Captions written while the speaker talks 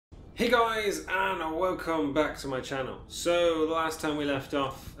Hey guys, and welcome back to my channel. So the last time we left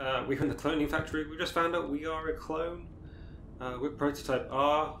off, we were in the cloning factory. We just found out we are a clone. We're prototype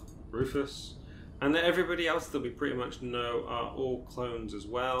R, Rufus, and that everybody else that we pretty much know are all clones as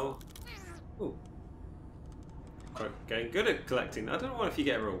well. Ooh. Quite getting good at collecting. I don't know if you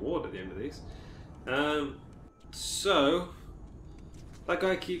get a reward at the end of these. So that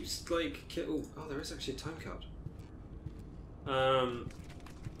guy keeps like oh, there is actually a time card.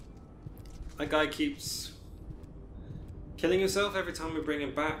 That guy keeps killing himself every time we bring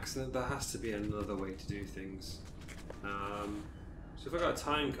him back, so there has to be another way to do things. So if I got a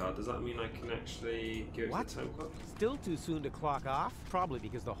time card, does that mean I can actually give it to the time clock? Still too soon to clock off? Probably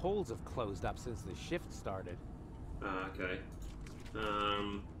because the holes have closed up since the shift started. Okay.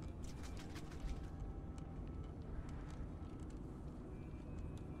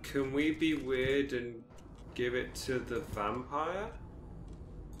 Can we be weird and give it to the vampire?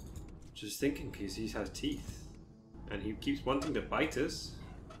 Just thinking, because he has teeth, and he keeps wanting to bite us.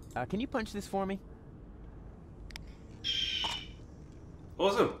 Can you punch this for me?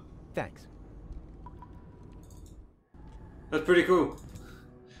 Awesome. Thanks. That's pretty cool.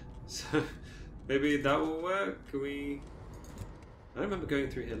 So maybe that will work. Can we? I remember going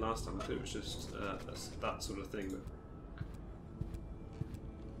through here last time. I thought it was just that sort of thing. But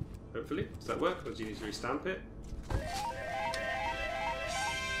hopefully, does that work? Or do you need to restamp it?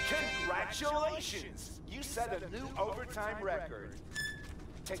 Congratulations! You set a new overtime record.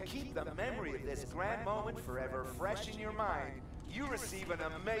 To keep the memory of this grand moment forever fresh in your mind, you receive an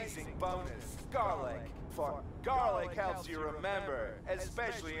amazing bonus, garlic. For garlic helps you remember,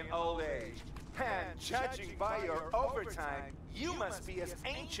 especially in old age. And judging by your overtime, you must be as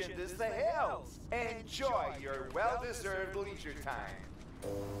ancient as the hills. Enjoy your well-deserved leisure time.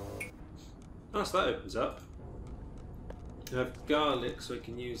 Oh, so that opens up. I have garlic, so I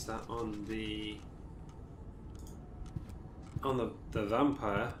can use that on the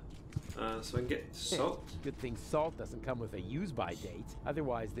vampire. So I can get salt. Good thing salt doesn't come with a use-by date.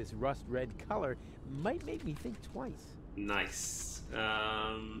 Otherwise, this rust-red color might make me think twice. Nice.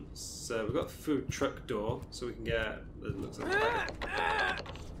 So we've got the food truck door, so we can get. It looks like.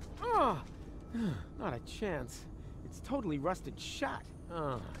 Oh, not a chance. It's totally rusted shut.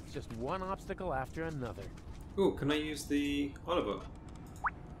 Oh, it's just one obstacle after another. Ooh, can I use the olive oil?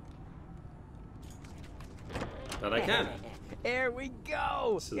 That I can. There we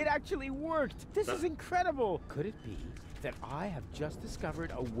go! So it actually worked! This is incredible! Could it be that I have just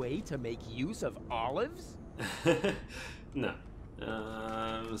discovered a way to make use of olives? No.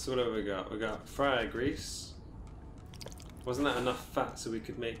 So what have we got? We got fryer grease. Wasn't that enough fat so we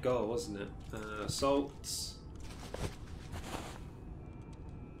could make gall, wasn't it? Salt.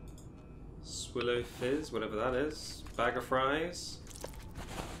 Willow fizz, whatever that is. Bag of fries.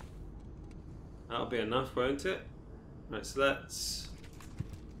 That'll be enough, won't it? Right, so let's.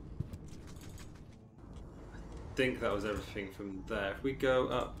 I think that was everything from there. If we go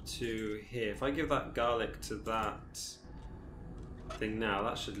up to here, if I give that garlic to that thing now,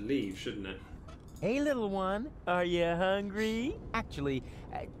 that should leave, shouldn't it? Hey, little one, are you hungry? Actually,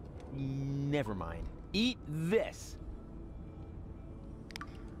 never mind. Eat this.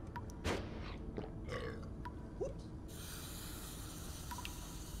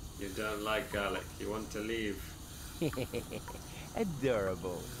 You don't like garlic. You want to leave.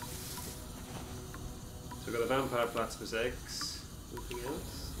 Adorable. So we've got the vampire platypus eggs. Anything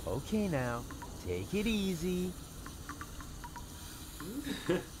else? Okay now, take it easy.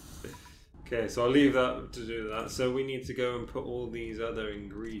 Okay, so I'll leave that to do that. So we need to go and put all these other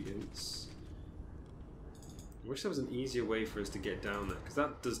ingredients. I wish there was an easier way for us to get down there, because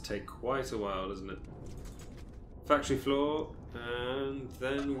that does take quite a while, doesn't it? Factory floor, and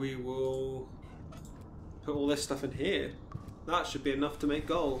then we will put all this stuff in here. That should be enough to make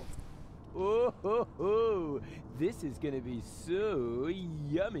gold. Oh ho ho! This is gonna be so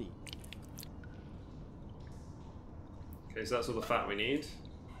yummy. Okay, so that's all the fat we need.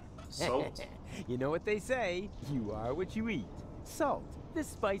 Salt. You know what they say, you are what you eat. Salt, the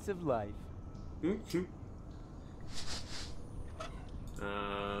spice of life. I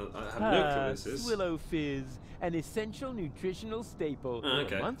have no clue what this is. Willow fizz, an essential nutritional staple. Okay.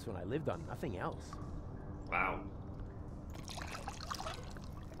 There were months when I lived on nothing else. Wow.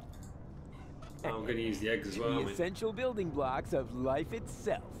 I'm going to use the eggs as well. The essential building blocks of life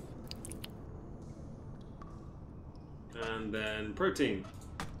itself. And then protein.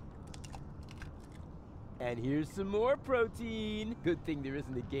 And here's some more protein. Good thing there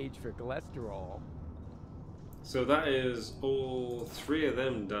isn't a gauge for cholesterol. So that is all 3 of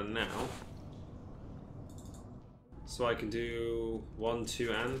them done now. So I can do 1,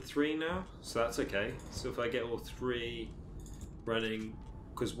 2, and 3 now. So that's okay. So if I get all 3 running,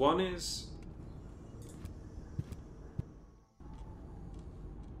 because 1 is...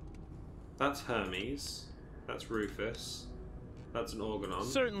 That's Hermes. That's Rufus. That's an Organon.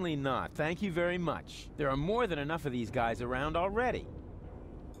 Certainly not. Thank you very much. There are more than enough of these guys around already.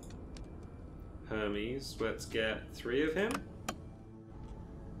 Hermes. Let's get 3 of him.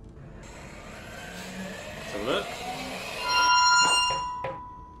 Let's have a look.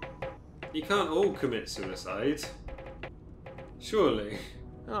 You can't all commit suicide. Surely.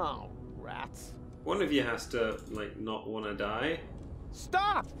 Oh, rats. One of you has to, like, not want to die.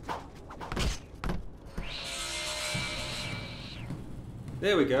 Stop!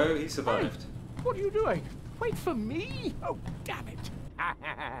 There we go, he survived. Hey, what are you doing? Wait for me? Oh, damn it.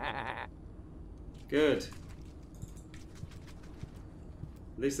 Good.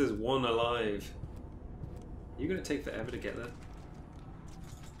 At least there's one alive. Are you going to take forever to get there?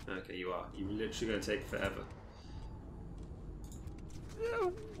 Okay, you are. You're literally going to take forever.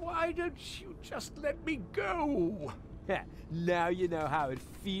 Why don't you just let me go? Now you know how it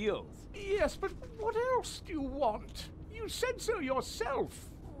feels. Yes, but what else do you want? You said so yourself.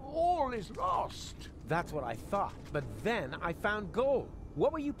 All is lost. That's what I thought. But then I found gold.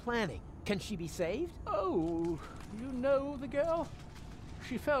 What were you planning? Can she be saved? Oh, you know the girl?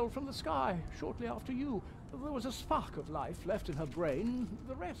 She fell from the sky shortly after you. There was a spark of life left in her brain.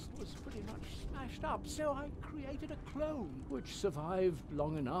 The rest was pretty much smashed up, so I created a clone, which survived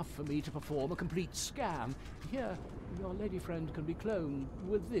long enough for me to perform a complete scan. Here, your lady friend can be cloned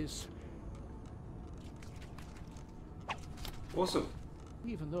with this. Awesome.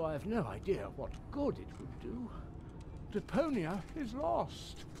 Even though I have no idea what good it would do. Deponia is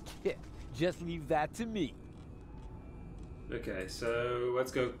lost. Just leave that to me. Okay, so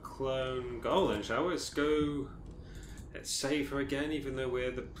let's go clone Golan, shall we? Let's save her again, even though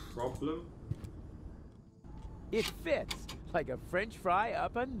we're the problem. It fits like a French fry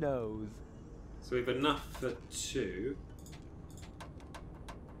up a nose. So we have enough for 2.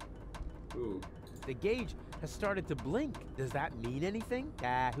 Ooh. The gauge has started to blink. Does that mean anything?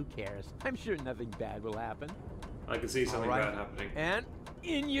 Ah, who cares? I'm sure nothing bad will happen. I can see something All right. bad happening. And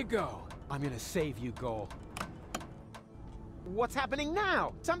in you go. I'm gonna save you, Goal. What's happening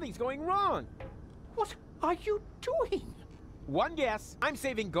now? Something's going wrong. What are you doing? One guess. I'm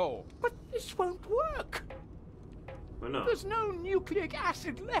saving Goal. But this won't work. Why not? There's no nucleic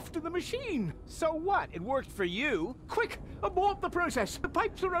acid left in the machine. So what? It worked for you. Quick, abort the process. The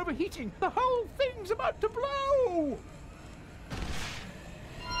pipes are overheating. The whole thing's about to blow.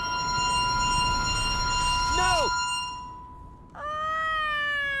 No!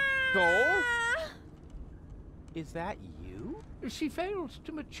 Goal? Is that you? She failed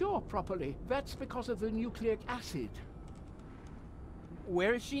to mature properly. That's because of the nucleic acid.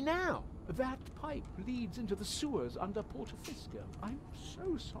 Where is she now? That pipe leads into the sewers under Portofisco. I'm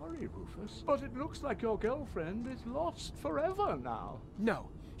so sorry, Rufus, but it looks like your girlfriend is lost forever now. No,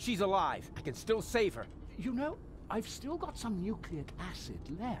 she's alive. I can still save her. You know, I've still got some nucleic acid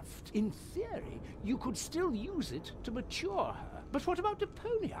left. In theory, you could still use it to mature her. But what about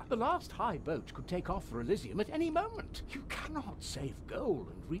Deponia? The last high boat could take off for Elysium at any moment. You cannot save Goal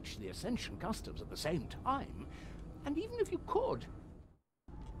and reach the Ascension Customs at the same time. And even if you could,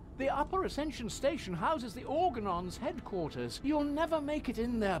 the Upper Ascension Station houses the Organon's headquarters. You'll never make it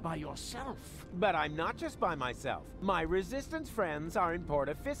in there by yourself. But I'm not just by myself. My Resistance friends are in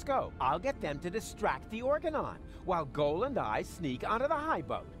Portofisco. I'll get them to distract the Organon, while Goal and I sneak onto the high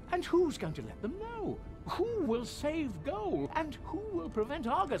boat. And who's going to let them know? Who will save Goal? And who will prevent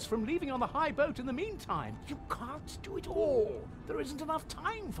Argus from leaving on the high boat in the meantime? You can't do it all. There isn't enough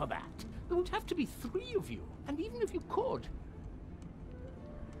time for that. There would have to be 3 of you. And even if you could...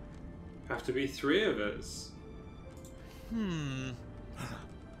 Have to be 3 of us.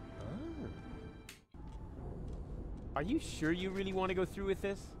 Are you sure you really want to go through with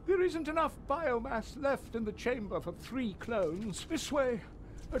this? There isn't enough biomass left in the chamber for 3 clones. This way,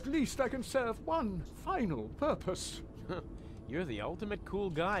 at least I can serve one final purpose. You're the ultimate cool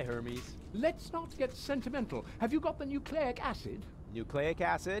guy, Hermes. Let's not get sentimental. Have you got the nucleic acid? Nucleic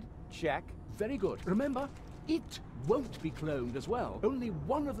acid? Check. Very good. Remember, it won't be cloned as well. Only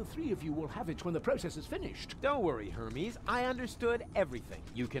one of the 3 of you will have it when the process is finished. Don't worry, Hermes. I understood everything.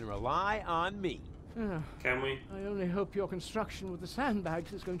 You can rely on me. Can we? I only hope your construction with the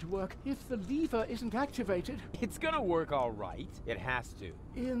sandbags is going to work. If the lever isn't activated... It's gonna work all right. It has to.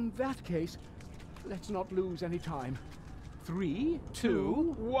 In that case, let's not lose any time. 3,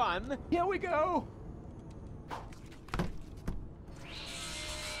 2, 1. Here we go!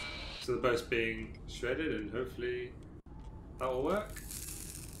 So to the boat's being shredded, and hopefully that will work.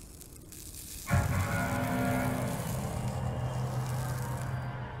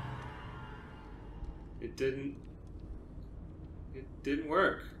 It didn't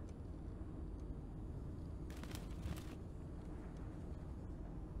work.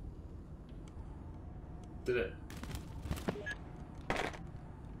 Did it?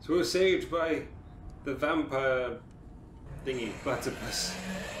 So we were saved by the vampire thingy, platypus.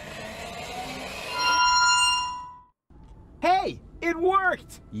 Hey, it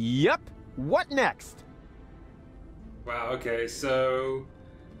worked! Yup. What next? Wow, okay, so...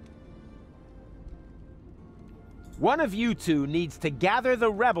 One of you two needs to gather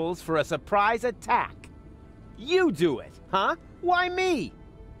the rebels for a surprise attack. You do it, huh? Why me?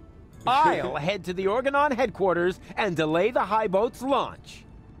 I'll head to the Organon headquarters and delay the high boat's launch.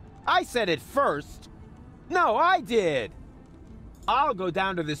 I said it first. No, I did. I'll go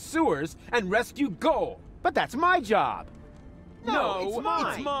down to the sewers and rescue Goal, but that's my job. No, it's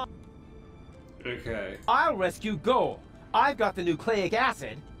mine. Okay. I'll rescue Goal. I've got the nucleic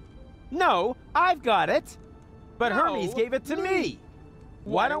acid. No, I've got it. But Hermes gave it to me.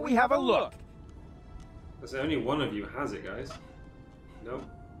 Why don't we have a look? There's only one of you has it, guys. Nope.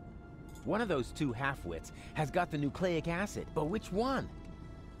 One of those two half-wits has got the nucleic acid, but which one?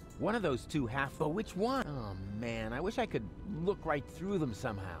 One of those two but which one? Oh man, I wish I could look right through them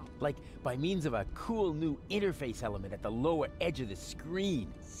somehow. Like by means of a cool new interface element at the lower edge of the screen.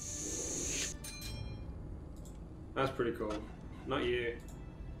 That's pretty cool. Not you.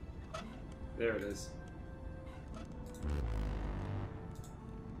 There it is.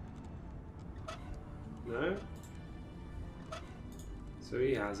 No? So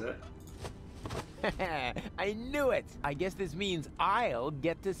he has it. I knew it! I guess this means I'll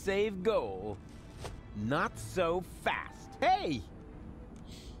get to save Goal. Not so fast. Hey!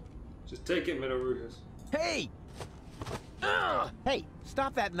 Just take it, Middle Rufus. Hey! Hey,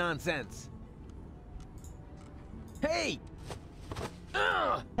 stop that nonsense. Hey!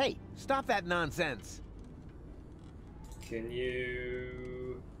 Hey, stop that nonsense. Can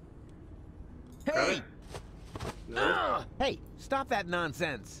you... Hey! No? Hey, stop that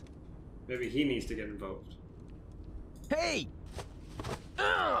nonsense. Maybe he needs to get involved. Hey!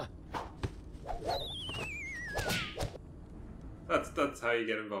 That's how you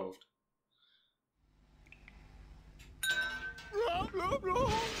get involved.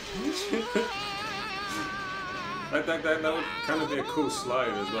 that would kind of be a cool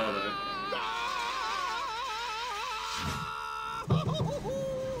slide as well, though.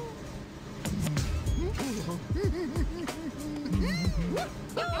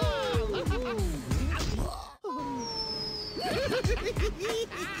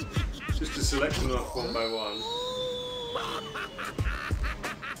 Just to select them off one by one.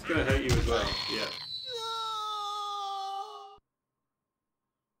 It's gonna hurt you as well, yeah.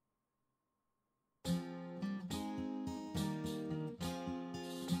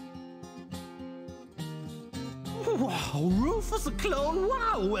 Wow, Rufus a clone?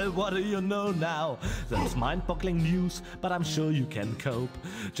 Wow, well, what do you know now? That's mind-boggling news, but I'm sure you can cope.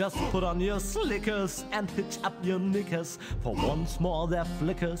 Just put on your slickers and hitch up your knickers, for once more there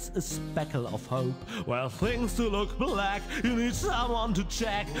flickers a speckle of hope. Well, things do look black, you need someone to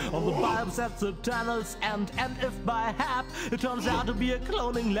check on the bulbs at the tunnels, and if by hap it turns out to be a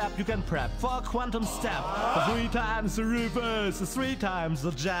cloning lab, you can prep for a quantum step. For 3 times the Rufus is 3 times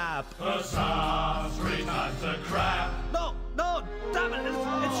the jab. The sun, 3 times the crap. No, damn it,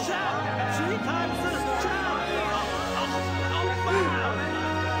 it's jab. 3 times the jab. Wow.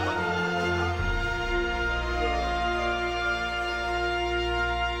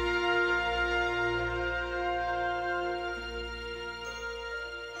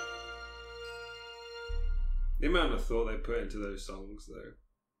 The amount of thought they put into those songs, though.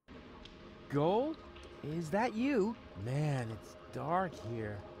 Goal? Is that you? Man, it's dark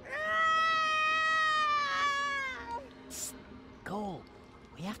here. Psst. Goal,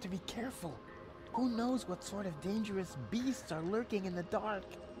 we have to be careful. Who knows what sort of dangerous beasts are lurking in the dark?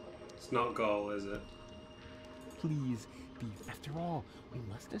 It's not Goal, is it? Please, Beef. After all, we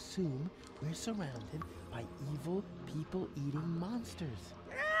must assume we're surrounded by evil, people-eating monsters.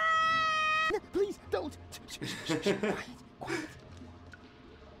 No, please, don't! Quiet.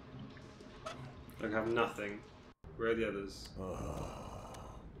 I have nothing. Where are the others?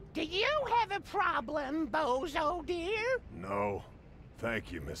 Do you have a problem, Bozo dear? No.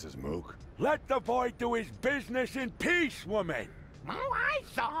 Thank you, Mrs. Mook. Let the boy do his business in peace, woman. Oh, I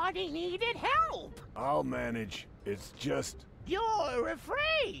thought he needed help. I'll manage. It's just... You're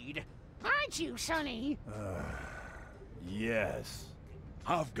afraid, aren't you, Sonny? Yes.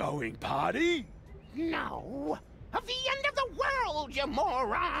 Of going party? No. Of the end of the world, you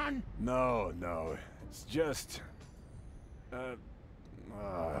moron! No, it's just...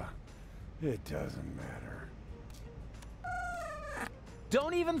 it doesn't matter.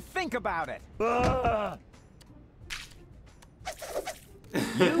 Don't even think about it.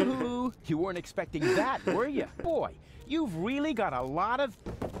 Yoo-hoo! You weren't expecting that, were you? Boy, you've really got a lot of...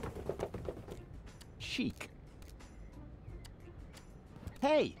 chic.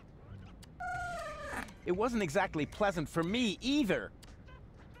 Hey! It wasn't exactly pleasant for me, either.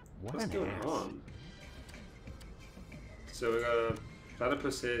 What's going on? So we got a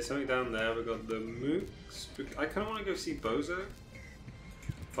platypus here, something down there, we got the mooks. I kind of want to go see Bozo.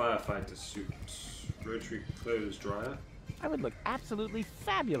 Firefighter suit. Rotary clothes dryer. I would look absolutely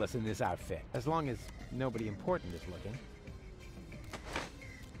fabulous in this outfit, as long as nobody important is looking.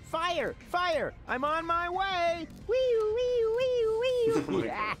 Fire! Fire! I'm on my way! Wee wee wee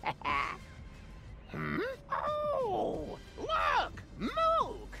wee! Hmm? Oh, look!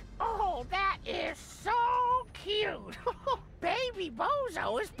 Mook! Oh, that is so cute! Baby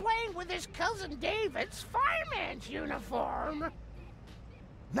Bozo is playing with his cousin David's fireman's uniform!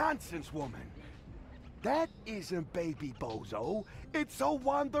 Nonsense, woman. That isn't Baby Bozo. It's a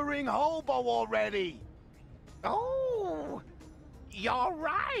wandering hobo already. Oh, you're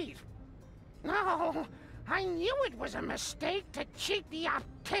right. No, I knew it was a mistake to cheat the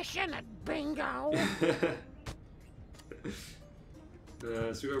optician at bingo.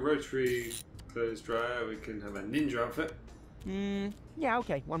 So we got rotary clothes dryer, we can have a ninja outfit. Yeah,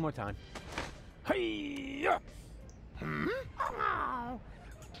 okay, one more time. Hey-ya! Hmm? Oh,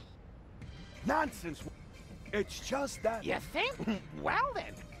 Nonsense. It's just that... you think? Well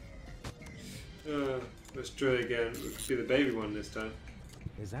then. Let's try it again. We could be the baby one this time.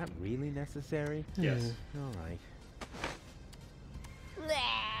 Is that really necessary? Yes. All right.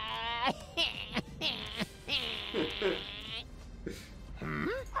 Hmm?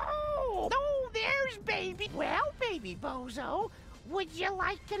 Oh, oh, there's baby. Well, Baby Bozo, would you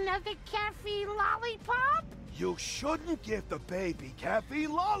like another caffeine lollipop? You shouldn't give the baby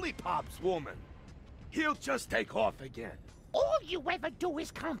caffeine lollipops, woman. He'll just take off again. All you ever do is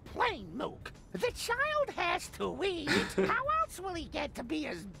complain, Mook. The child has to eat. How else will he get to be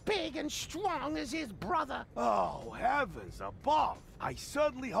as big and strong as his brother? Oh, heavens above. I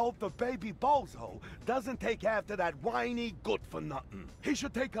certainly hope the Baby Bozo doesn't take after that whiny good-for-nothing. He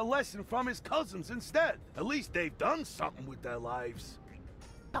should take a lesson from his cousins instead. At least they've done something with their lives.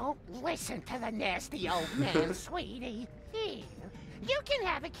 Don't listen to the nasty old man, sweetie. Here, you can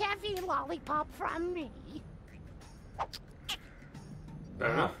have a caffeine lollipop from me.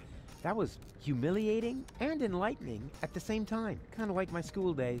 Fair enough. That was humiliating and enlightening at the same time. Kind of like my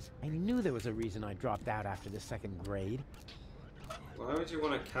school days. I knew there was a reason I dropped out after the 2nd grade. Why would you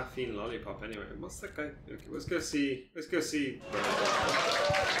want a caffeine lollipop anyway? What's that guy? Okay, let's go see.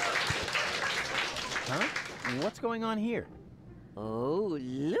 Huh? What's going on here? Oh,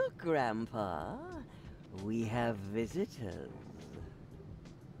 look, Grandpa. We have visitors.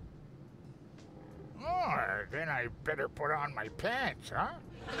 Oh, then I better put on my pants, huh?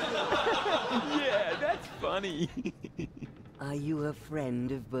 Yeah, that's funny. Are you a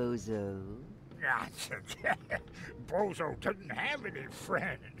friend of Bozo? Nonsense. Bozo doesn't have any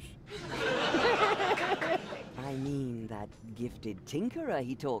friends. I mean that gifted tinkerer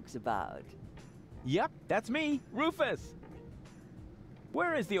he talks about. Yep, that's me, Rufus.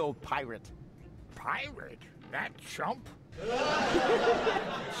 Where is the old pirate? Pirate? That chump?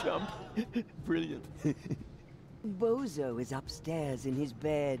 Chump. Brilliant. Bozo is upstairs in his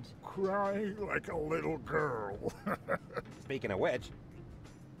bed. Crying like a little girl. Speaking of which,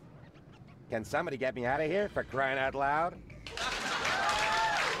 can somebody get me out of here for crying out loud?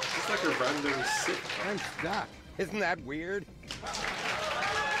 It's like a random sitcom. I'm stuck. Isn't that weird?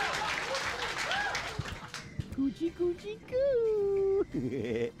 Coochie coochie coo.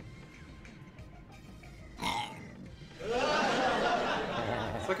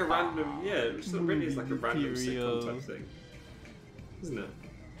 It's like a random, yeah, it really is like a random sitcom type thing. Isn't it?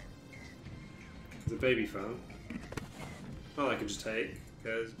 It's a baby phone. Well, I could just take,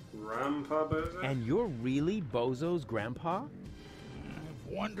 because Grandpa Bozo? And you're really Bozo's grandpa? I've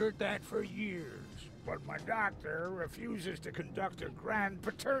wondered that for years, but my doctor refuses to conduct a grand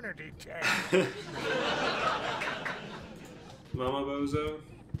paternity test. Mama Bozo?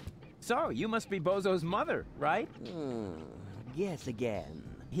 So, you must be Bozo's mother, right? Guess again.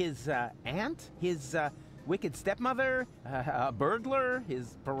 His aunt? His wicked stepmother? A burglar?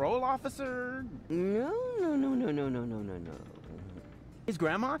 His parole officer? No. His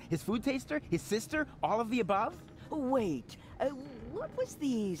grandma? His food taster? His sister? All of the above? Wait, What was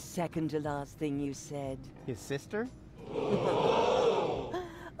the second to last thing you said? His sister? Oh,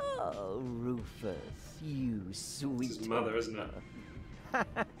 Rufus, you sweet. It's his mother, isn't it?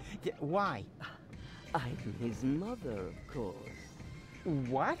 Yeah, why? I'm his mother, of course.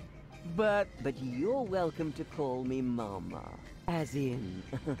 What? But you're welcome to call me Mama. As in,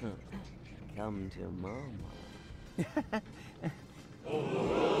 come to Mama.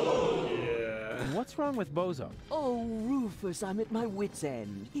 Yeah. What's wrong with Bozo? Oh, Rufus, I'm at my wit's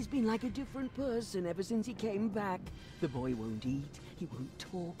end. He's been like a different person ever since he came back. The boy won't eat, he won't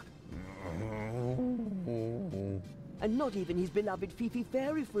talk. And not even his beloved Fifi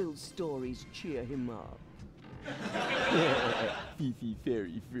Fairy Frills stories cheer him up. Fifi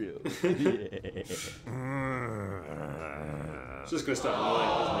Fairy Frills. It's just gonna start annoying,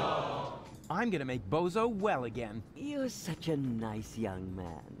 isn't it? I'm gonna make Bozo well again. You're such a nice young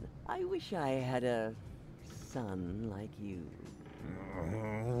man. I wish I had a son like you.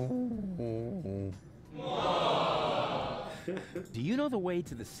 Do you know the way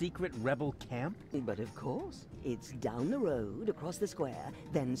to the secret rebel camp? But of course, it's down the road, across the square,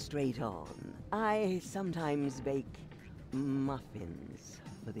 then straight on. I sometimes bake muffins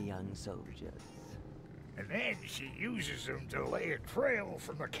for the young soldiers. And then she uses them to lay a trail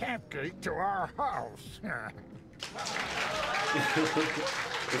from the camp gate to our house.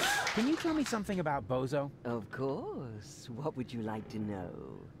 Can you tell me something about Bozo? Of course. What would you like to know?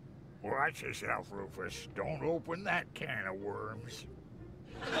 Watch yourself, Rufus. Don't open that can of worms.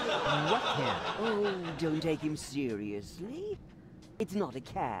 What can? Oh, don't take him seriously. It's not a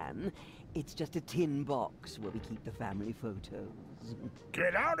can. It's just a tin box where we keep the family photos.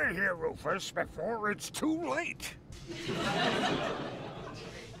 Get out of here, Rufus, before it's too late.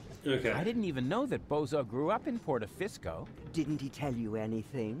 Okay. I didn't even know that Bozo grew up in Portofisco. Didn't he tell you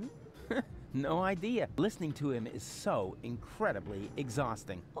anything? No idea. Listening to him is so incredibly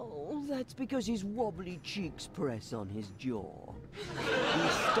exhausting. Oh, that's because his wobbly cheeks press on his jaw.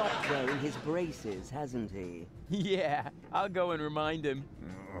 He's stopped wearing his braces, hasn't he? Yeah, I'll go and remind him.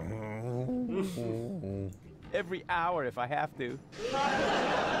 Every hour if I have to.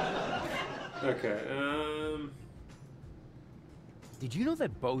 Okay, Did you know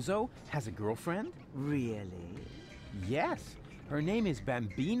that Bozo has a girlfriend? Really? Yes. Her name is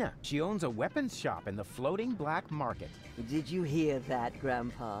Bambina. She owns a weapons shop in the floating black market. Did you hear that,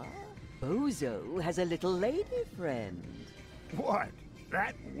 Grandpa? Bozo has a little lady friend. What?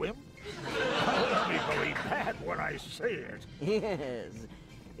 That wimp? I'll only believe that when I see it. Yes.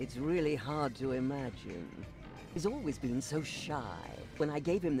 It's really hard to imagine. He's always been so shy. When I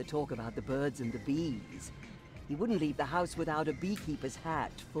gave him the talk about the birds and the bees, he wouldn't leave the house without a beekeeper's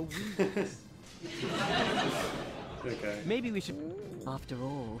hat for weeks. okay. Maybe we should... After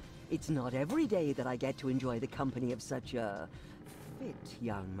all, it's not every day that I get to enjoy the company of such a fit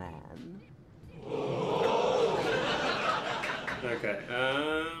young man. Okay,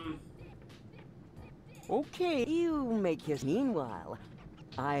 Okay, you make yours. Meanwhile,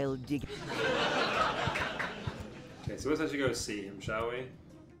 I'll dig... Okay, so let's actually go see him, shall we?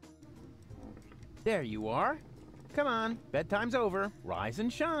 There you are. Come on, bedtime's over. Rise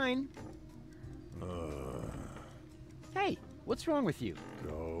and shine. Hey, what's wrong with you?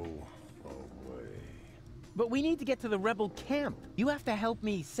 Go away. But we need to get to the rebel camp. You have to help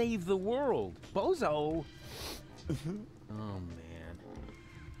me save the world. Bozo! Oh, man.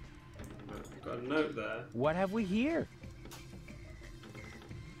 Got a note there. What have we here?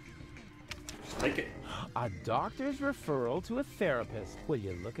 Just take it. A doctor's referral to a therapist. Will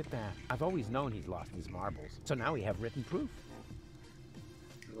you look at that? I've always known he's lost his marbles. So now we have written proof.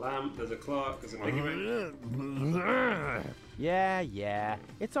 A lamp, there's a clock, there's a piggy bank. Yeah.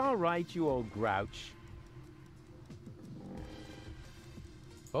 It's all right, you old grouch.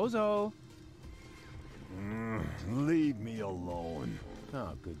 Bozo! Leave me alone. Oh,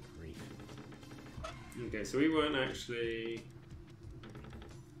 good grief. Okay, so he won't actually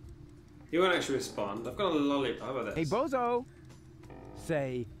respond. I've got a lollipop. How about Hey, this? Bozo!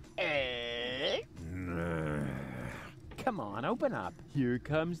 Say, eh? Come on, open up. Here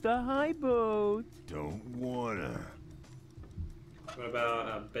comes the high boat. Don't wanna. What about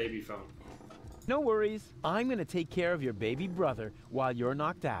a baby phone? No worries. I'm gonna take care of your baby brother while you're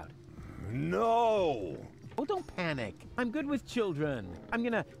knocked out. No! Oh, don't panic. I'm good with children. I'm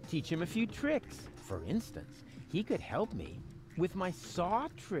gonna teach him a few tricks. For instance, he could help me with my saw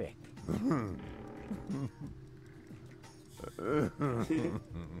trick.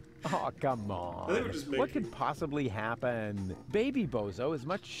 Oh, come on. I think we're just What making- could possibly happen? Baby Bozo is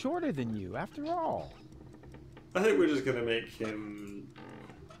much shorter than you, after all. I think we're just gonna make him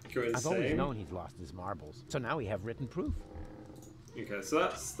go insane. I've always known he's lost his marbles, so now we have written proof. Okay, so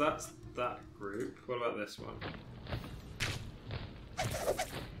that's that group. What about this one?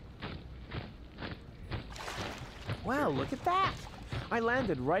 Well, look at that! I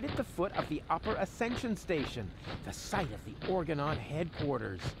landed right at the foot of the Upper Ascension Station, the site of the Orgonaut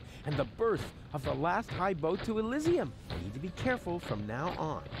headquarters, and the birth of the last high boat to Elysium. I need to be careful from now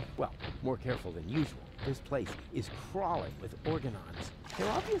on. Well, more careful than usual. This place is crawling with Orgonauts. They're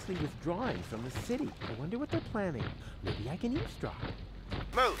obviously withdrawing from the city. I wonder what they're planning. Maybe I can eavesdrop.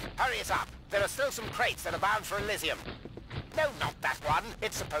 Move! Hurry us up! There are still some crates that are bound for Elysium. No, not that one.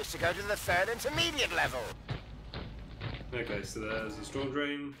 It's supposed to go to the 3rd intermediate level. Okay, so there's a storm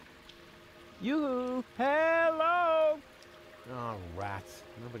drain. Yoo-hoo! Hello! Oh, rats.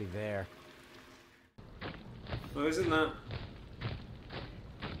 Nobody there. Oh, isn't that...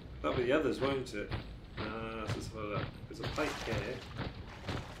 That'll be the others, won't it? Let's just have a look. There's a pipe here.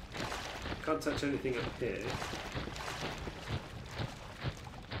 Can't touch anything up here.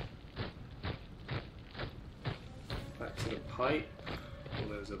 Back to the pipe. Oh,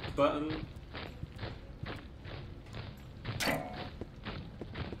 there's a button.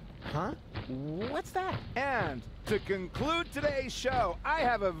 Huh? What's that? And to conclude today's show, I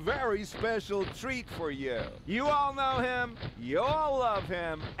have a very special treat for you. You all know him, you all love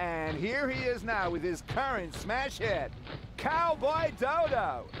him, and here he is now with his current smash hit, Cowboy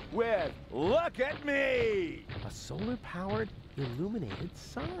Dodo, with Look at Me! A solar-powered, illuminated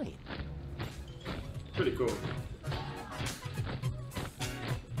sign. Pretty cool.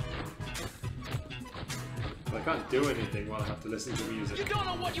 I can't do anything while I have to listen to music. You don't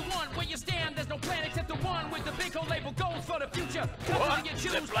know what you want, where you stand. There's no plan except the one with the big old label goals for the future. What?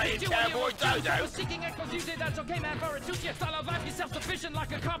 They're playing Cowboy Dodo? You're seeking exclusivity, that's okay, man, for it suits you. Style of life, you're self-sufficient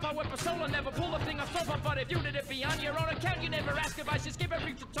like a cop. With persona, never pull a thing off sofa. But if you did it beyond your own account, you never ask if I should skip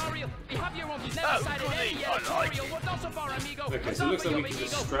every tutorial. You have your own, you never cited any editorial. Well, not so far, amigo. Okay, so it looks like we can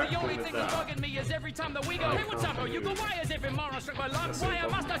distract the them only with thing that's that. bugging me is every time that we go. Hey, what's up, bro? You go, why is every moron struck by luck? Why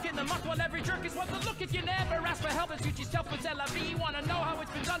am I stuck in the muck while every jerk is what the look if you never ask for help and suit yourself with LIV? Wanna know how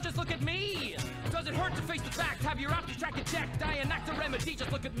it's been done? Just look at me. Does it hurt to face the fact? Have your options tracked and checked? Die and act a remedy,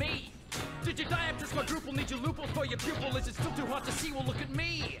 just look at me. Did your diopters quadruple? Need your loopholes for your pupil? Is it still too hard to see? Well, look at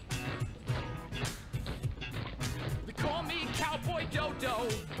me. They call me Cowboy Dodo.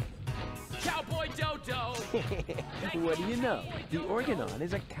 Cowboy Dodo. What do you know? The Orgonaut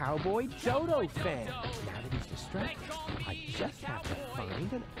is a Cowboy Dodo fan. Now that he's distracted, I just have to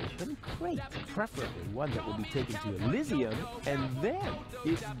find an open crate, preferably one that will be taken to Elysium, and then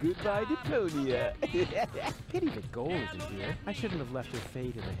it's Goodbye Deponia. Pity the goal isn't here. I shouldn't have left her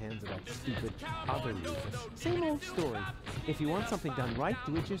fate in the hands of that stupid other Rufus. Same old story. If you want something done right,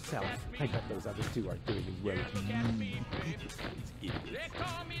 do it yourself. I bet those other two aren't doing as well as me. You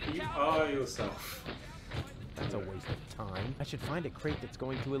are yourself. That's a waste of time. I should find a crate that's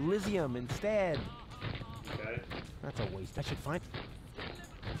going to Elysium instead. Okay. That's a waste. I should find...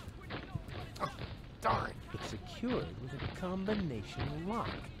 Oh, darn. It's secured with a combination lock.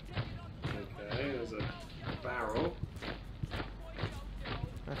 Okay, there's a barrel.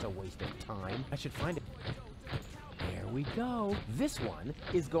 That's a waste of time. I should find it. There we go. This one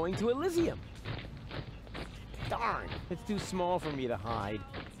is going to Elysium. Darn. It's too small for me to hide.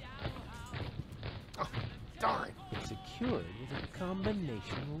 Oh, darn. It's secured with a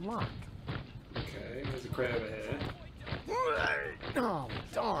combination lock. Okay, there's a crate over here. Oh,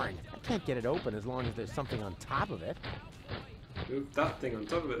 darn. I can't get it open as long as there's something on top of it. Move that thing on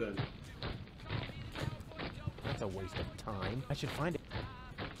top of it then. That's a waste of time. I should find it.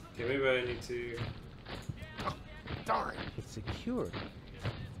 Okay, maybe I need to... Oh, darn. It's secured.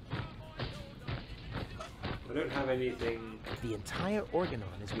 I don't have anything... The entire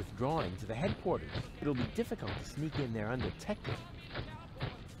Orgonaut is withdrawing to the headquarters. It'll be difficult to sneak in there undetected.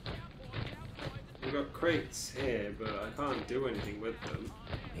 We've got crates here, but I can't do anything with them.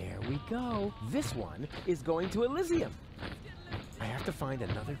 There we go. This one is going to Elysium. I have to find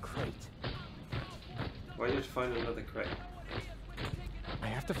another crate. Why do you have to find another crate? I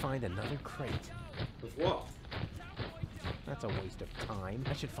have to find another crate. With what? That's a waste of time.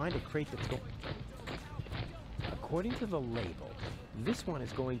 I should find a crate that's going... According to the label, this one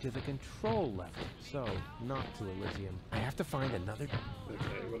is going to the control level, so not to Elysium. I have to find another...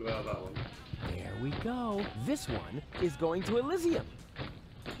 Okay, what about that one? There we go. This one is going to Elysium.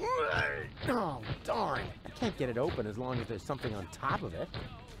 Oh, darn. I can't get it open as long as there's something on top of it.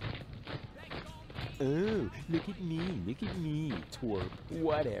 Oh, look at me, twerp.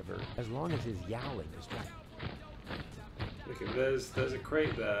 Whatever. As long as his yowling is right. Okay, there's a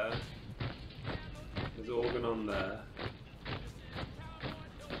crate there. There's an organ on there.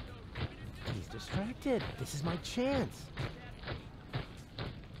 He's distracted. This is my chance.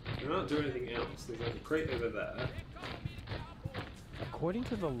 They're not doing anything else. There's like a crate over there. According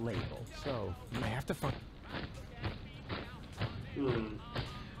to the label, so I have to find...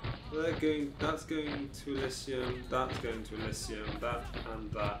 They're going... That's going to Elysium, that's going to Elysium, that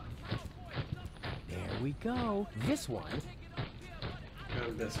and that. There we go. This one.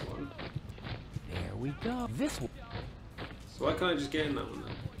 And this one. There we go. This one. So why can't I just get in that one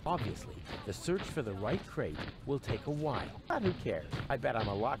then? Obviously, the search for the right crate will take a while. But who cares? I bet I'm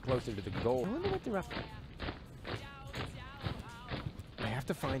a lot closer to the goal. I wonder what they're up to. I have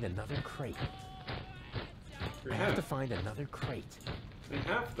to find another crate. I have to find another crate. They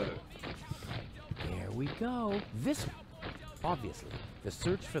have though. There we go. This one. Obviously, the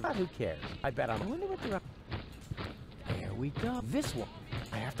search for the... Who cares? I bet I wonder what they're up to. There we go. This one.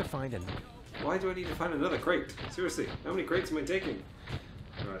 I have to find another... Why do I need to find another crate? Seriously, how many crates am I taking?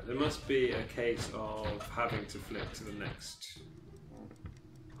 Right, there must be a case of having to flip to the next.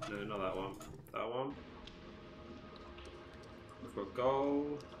 No, not that one. That one. We've got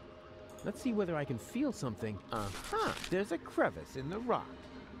gold. Let's see whether I can feel something. Uh-huh. There's a crevice in the rock.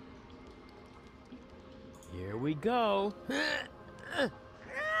 Here we go.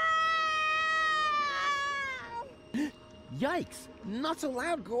 Yikes! Not so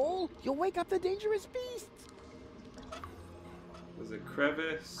loud, Goal! You'll wake up the dangerous beasts! There's a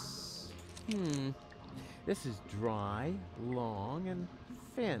crevice. This is dry, long, and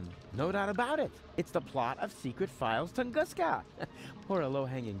thin. No doubt about it. It's the plot of Secret Files Tunguska. Or a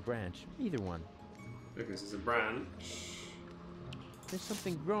low-hanging branch. Either one. Okay, so it's a branch. There's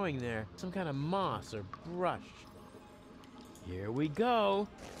something growing there. Some kind of moss or brush. Here we go.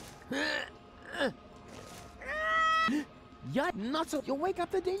 Yeah, not so. You'll wake up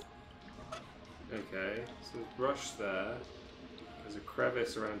the danger. Okay, so there's brush there. There's a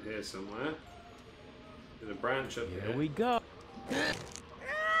crevice around here somewhere. There's a branch up here. Here we go.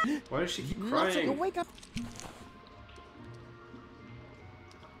 Why does she keep Not crying? so. You'll wake up.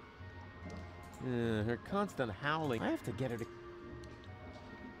 Her constant howling. I have to get her to.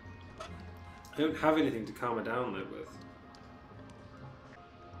 I don't have anything to calm her down though with.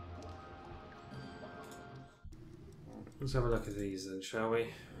 Let's have a look at these then, shall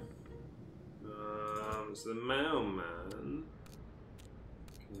we? So the mailman.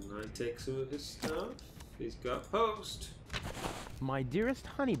 Can I take some of his stuff? He's got post. My dearest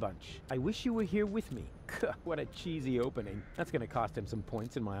honey bunch, I wish you were here with me. What a cheesy opening. That's gonna cost him some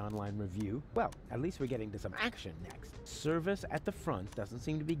points in my online review. Well, at least we're getting to some action next. Service at the front doesn't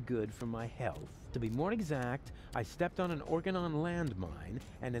seem to be good for my health. To be more exact, I stepped on an Organon landmine,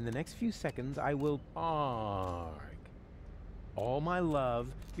 and in the next few seconds I will arg. All my love,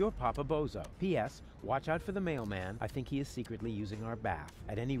 your Papa Bozo. P.S. Watch out for the mailman. I think he is secretly using our bath.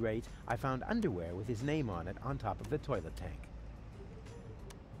 At any rate, I found underwear with his name on it on top of the toilet tank.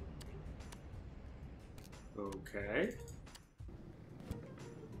 Okay.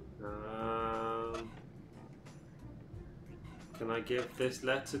 Can I give this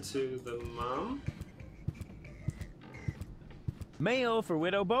letter to the mum? Mail for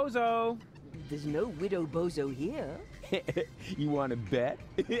Widow Bozo. There's no Widow Bozo here. You want to bet?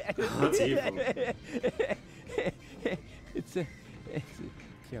 That's evil. It's a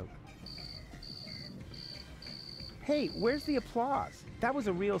joke. Hey, where's the applause? That was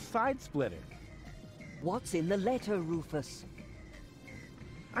a real side splitter. What's in the letter, Rufus?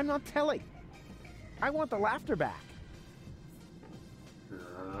 I'm not telling. I want the laughter back.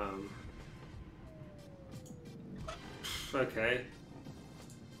 Okay.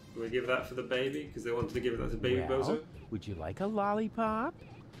 Do we give that for the baby? Because they wanted to give that to baby Well, Bozo? would you like a lollipop?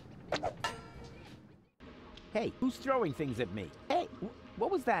 Hey, who's throwing things at me? Hey, what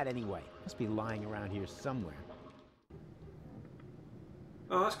was that anyway? Must be lying around here somewhere.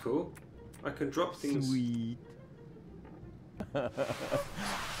 Oh, that's cool. I can drop things. Sweet. I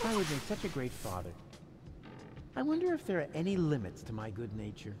would make such a great father. I wonder if there are any limits to my good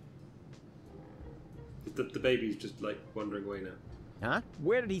nature. The baby's just like wandering away now. Huh?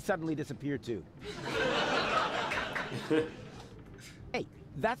 Where did he suddenly disappear to? Hey,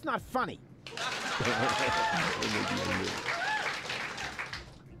 that's not funny.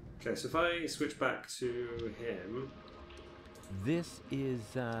 Okay, so if I switch back to him. This is,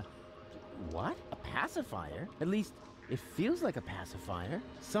 what? A pacifier? At least, it feels like a pacifier.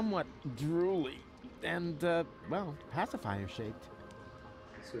 Somewhat drooly. And, well, pacifier-shaped.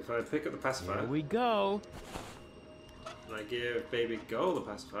 So if I pick up the pacifier. Here we go. And I give baby Goal the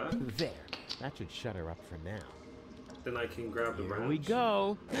pacifier. There. That should shut her up for now. Then I can grab the branch. Here we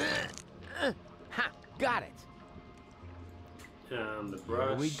go. Ha! Got it. And the brush.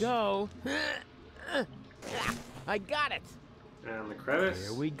 Here we go. I got it. And the crevice.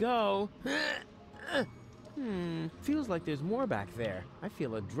 Here we go. Feels like there's more back there. I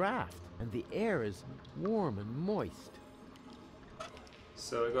feel a draft, and the air is warm and moist.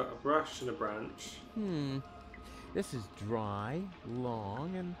 So we got a brush and a branch. This is dry,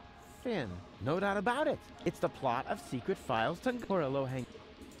 long, and thin. No doubt about it. It's the plot of Secret Files to or a low-hang.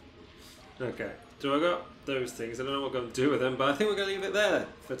 Okay, so I got those things. I don't know what we're going to do with them, but I think we're going to leave it there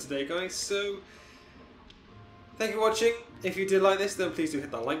for today, guys. So, thank you for watching. If you did like this, then please do hit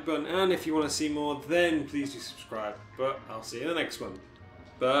that like button. And if you want to see more, then please do subscribe. But I'll see you in the next one.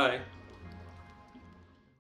 Bye.